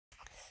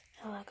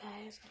Hello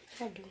guys, I'm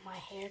gonna do my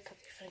hair because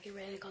we're gonna get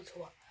ready to go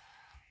to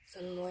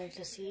somewhere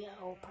to see an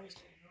old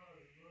person.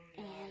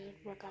 And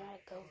we're gonna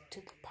go to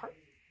the park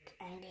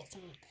and get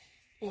some,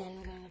 and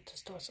we're gonna go to the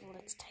store, so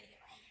let's tidy it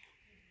right here.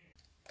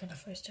 I'm gonna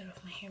first start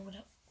off my hair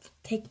without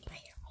taking my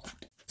hair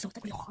out. So it's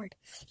really hard.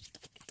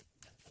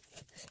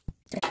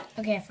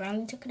 Okay, I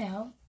finally took it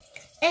out.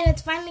 And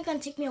it's finally gonna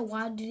take me a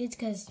while to do this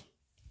because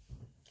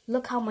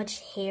look how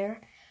much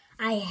hair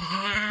I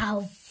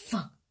have.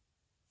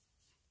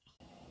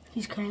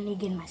 She's currently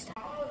getting my stuff.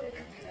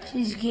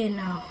 She's getting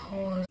a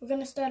hose. We're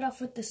gonna start off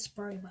with the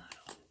spray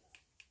bottle.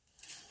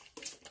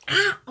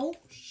 Ah! Oh,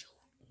 shoot.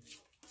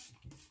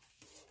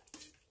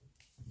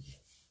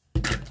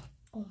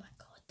 Oh my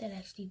god, that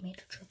actually made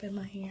a trip in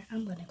my hair.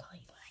 I'm gonna call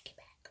you when I get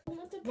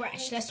back.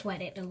 Brush, let's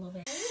wet it a little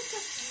bit.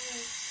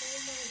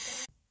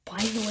 By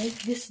the way,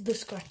 this is the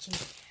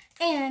scrunchie.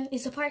 And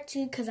it's a part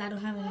 2 because I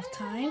don't have enough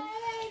time.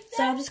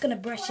 So I'm just gonna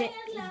brush it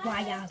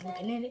while y'all's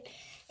looking at it.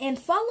 And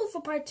follow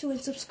for part 2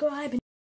 and subscribe.